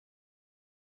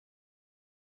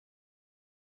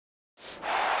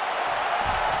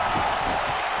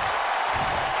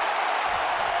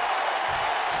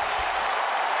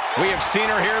We have seen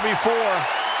her here before.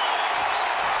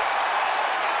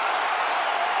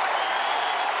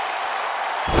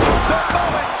 The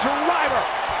moment driver.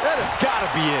 That has got to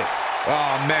be it.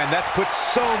 Oh, man, that's put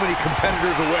so many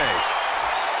competitors away.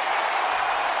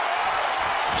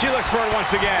 She looks for it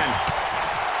once again.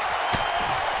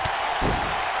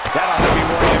 That ought to be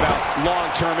worrying about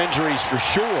long-term injuries for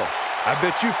sure. I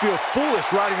bet you feel foolish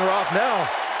riding her off now.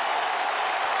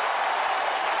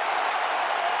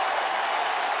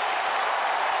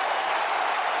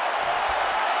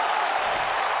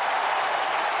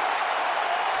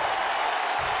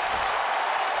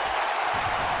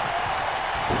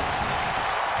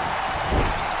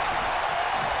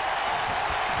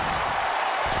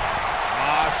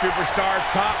 Superstar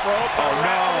top rope. Oh,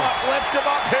 no. Lift him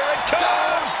up. Here it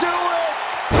comes. Do it.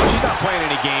 She's not playing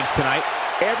any games tonight.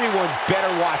 Everyone better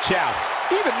watch out.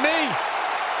 Even me.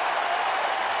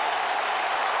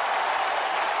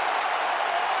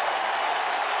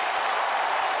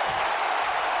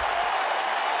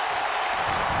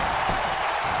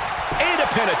 And a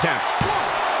pin attempt.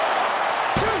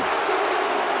 1, 2,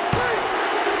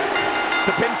 3.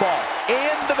 The pinfall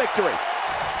and the victory.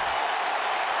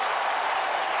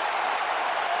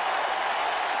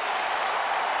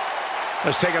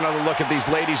 Let's take another look at these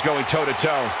ladies going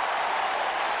toe-to-toe.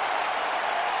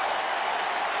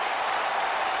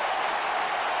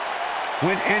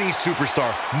 When any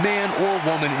superstar, man or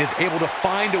woman, is able to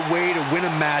find a way to win a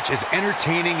match as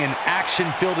entertaining and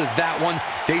action-filled as that one,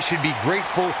 they should be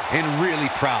grateful and really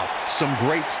proud. Some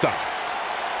great stuff.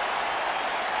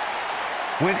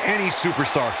 When any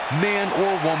superstar, man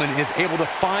or woman, is able to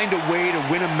find a way to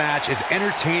win a match as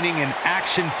entertaining and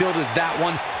action-filled as that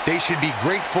one, they should be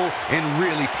grateful and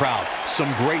really proud.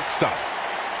 Some great stuff.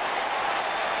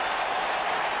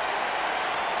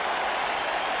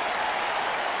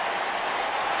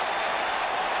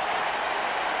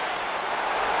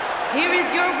 Here is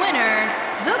your winner,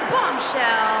 the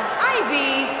Bombshell,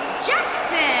 Ivy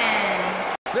Jackson.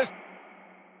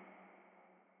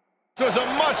 This was a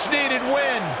much-needed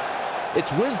win.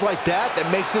 It's wins like that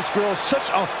that makes this girl such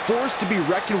a force to be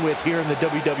reckoned with here in the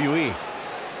WWE.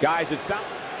 Guys, it sounds...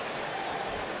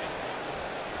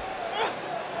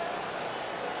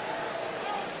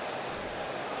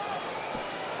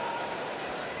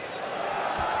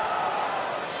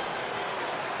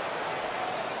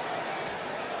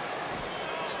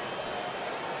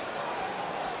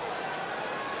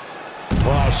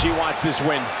 Well, she wants this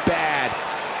win bad.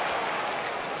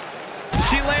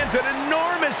 She lands an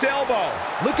enormous elbow.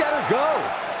 Look at her go.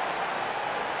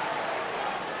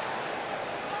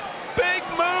 Big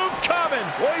move coming.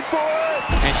 Wait for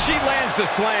it. And she lands the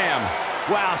slam.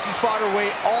 Wow, she's fought her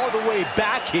way all the way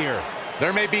back here.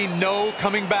 There may be no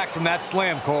coming back from that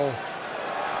slam, Cole.